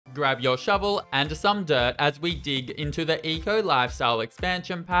Grab your shovel and some dirt as we dig into the Eco Lifestyle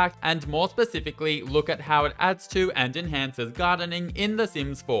expansion pack, and more specifically look at how it adds to and enhances gardening in The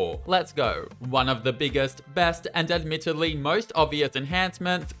Sims 4. Let's go. One of the biggest, best, and admittedly most obvious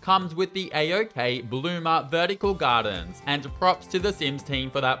enhancements comes with the AOK Bloomer Vertical Gardens, and props to the Sims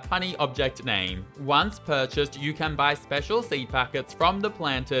team for that punny object name. Once purchased, you can buy special seed packets from the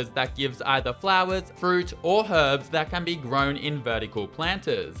planters that gives either flowers, fruit, or herbs that can be grown in vertical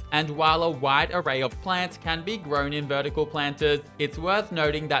planters. And while a wide array of plants can be grown in vertical planters, it's worth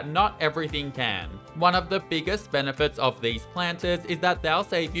noting that not everything can. One of the biggest benefits of these planters is that they'll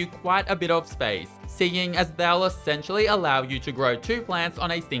save you quite a bit of space, seeing as they'll essentially allow you to grow 2 plants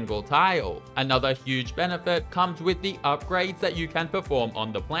on a single tile. Another huge benefit comes with the upgrades that you can perform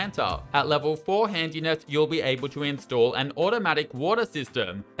on the planter. At level 4 handiness, you'll be able to install an automatic water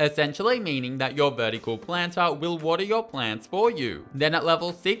system, essentially meaning that your vertical planter will water your plants for you. Then at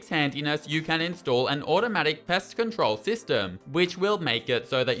level 6 handiness, you can install an automatic pest control system, which will make it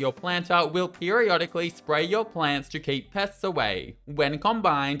so that your planter will periodically spray your plants to keep pests away. When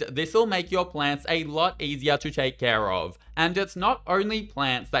combined, this will make your plants a lot easier to take care of. And it's not only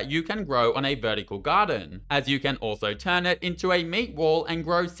plants that you can grow on a vertical garden, as you can also turn it into a meat wall and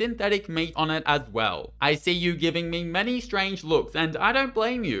grow synthetic meat on it as well. I see you giving me many strange looks, and I don't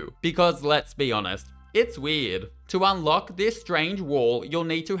blame you, because let's be honest, it's weird. To unlock this strange wall, you'll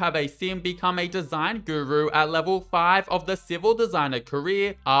need to have a sim become a design guru at level 5 of the civil designer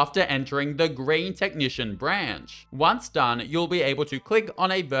career after entering the green technician branch. Once done, you'll be able to click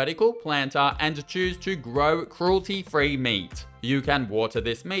on a vertical planter and choose to grow cruelty-free meat. You can water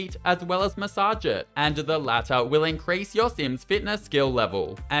this meat as well as massage it, and the latter will increase your sim's fitness skill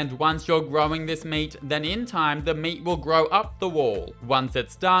level. And once you're growing this meat, then in time the meat will grow up the wall. Once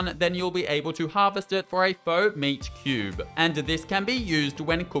it's done, then you'll be able to harvest it for a faux meat cube, and this can be used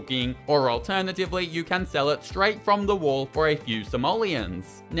when cooking, or alternatively you can sell it straight from the wall for a few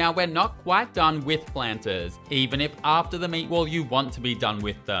simoleons. Now we're not quite done with planters, even if after the meat wall you want to be done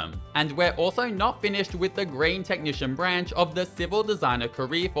with them. And we're also not finished with the green technician branch of the civil designer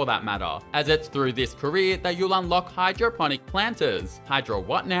career for that matter, as it's through this career that you'll unlock hydroponic planters. Hydro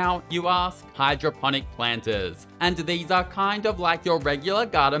what now, you ask? Hydroponic planters. And these are kind of like your regular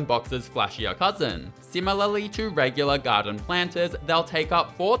garden box's flashier cousin. Similarly to regular garden planters, they'll take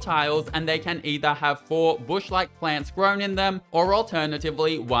up 4 tiles and they can either have 4 bush-like plants grown in them, or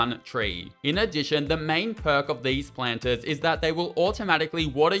alternatively 1 tree. In addition, the main perk of these planters is that they will automatically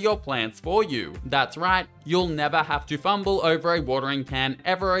water your plants for you. That's right, you'll never have to fumble over a watering can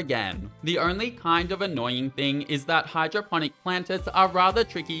ever again. The only kind of annoying thing is that hydroponic planters are rather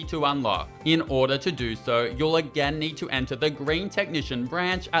tricky to unlock. In order to do so, you'll again need to enter the green technician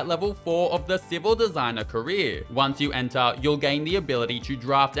branch at level 4 of the civil designer career. Once you enter, you'll gain the ability to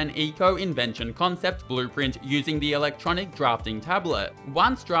draft an eco-invention concept blueprint using the electronic drafting tablet.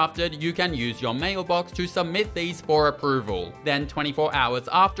 Once drafted, you can use your mailbox to submit these for approval. Then 24 hours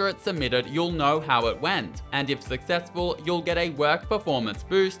after it's submitted, you'll know how it went. And if successful, you'll get a work performance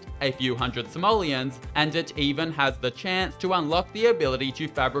boost, a few hundred simoleons, and it even has the chance to unlock the ability to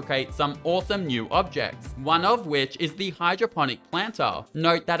fabricate some awesome new objects, one of which is the hydroponic planter.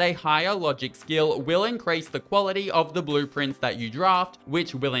 Note that a higher logic skill will increase the quality of the blueprints that you draft,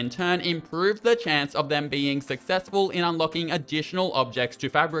 which will in turn improve the chance of them being successful in unlocking additional objects to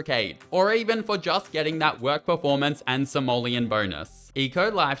fabricate, or even for just getting that work performance and simoleon bonus.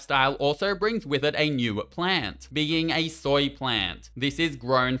 Eco Lifestyle also brings with it a new plant, being a soy plant. This is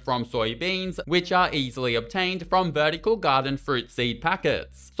grown from soybeans, which are easily obtained from vertical garden fruit seed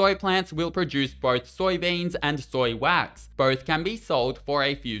packets. Soy plants will produce both soybeans and soy wax. Both can be sold for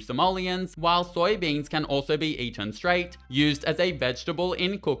a few simoleons, while soybeans can also be eaten straight, used as a vegetable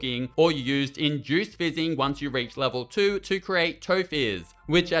in cooking, or used in juice fizzing once you reach level 2 to create tofu,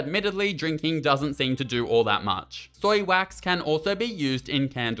 which admittedly drinking doesn't seem to do all that much. Soy wax can also be used in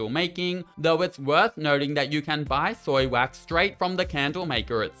candle making, though it's worth noting that you can buy soy wax straight from the candle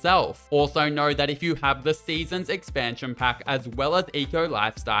maker itself. Also know that if you have the Seasons expansion pack as well as Eco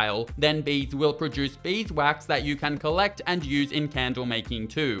Lifestyle, then bees will produce beeswax that you can collect and use in candle making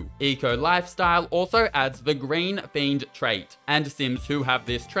too. Eco Lifestyle also adds the green Fiend trait, and Sims who have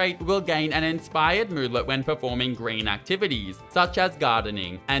this trait will gain an inspired moodlet when performing green activities, such as gardening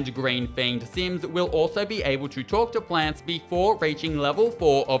gardening, and Green Fiend Sims will also be able to talk to plants before reaching level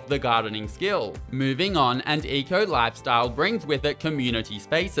 4 of the gardening skill. Moving on, and Eco Lifestyle brings with it community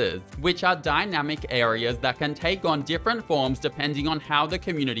spaces, which are dynamic areas that can take on different forms depending on how the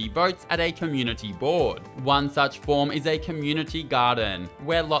community votes at a community board. One such form is a community garden,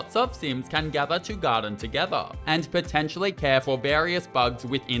 where lots of Sims can gather to garden together, and potentially care for various bugs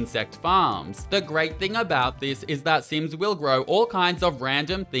with insect farms. The great thing about this is that Sims will grow all kinds of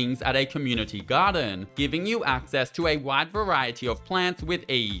random things at a community garden, giving you access to a wide variety of plants with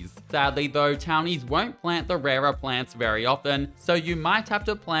ease. Sadly though, townies won't plant the rarer plants very often, so you might have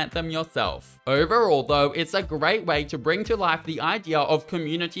to plant them yourself. Overall though, it's a great way to bring to life the idea of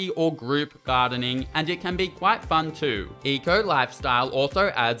community or group gardening, and it can be quite fun too. Eco Lifestyle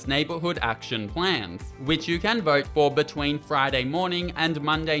also adds neighborhood action plans, which you can vote for between Friday morning and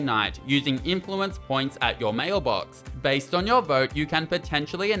Monday night using influence points at your mailbox. Based on your vote, you can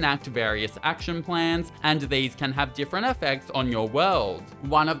potentially enact various action plans, and these can have different effects on your world.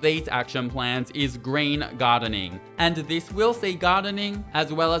 One of these action plans is green gardening, and this will see gardening,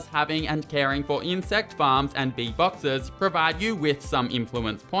 as well as having and caring for insect farms and bee boxes, provide you with some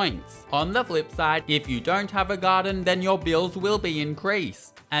influence points. On the flip side, if you don't have a garden, then your bills will be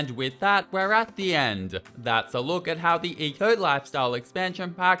increased. And with that, we're at the end. That's a look at how the Eco Lifestyle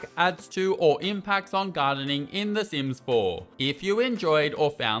expansion pack adds to or impacts on gardening in The Sims 4. If you enjoyed or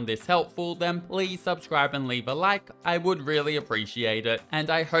found this helpful, then please subscribe and leave a like. I would really appreciate it, and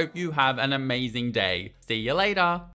I hope you have an amazing day. See you later!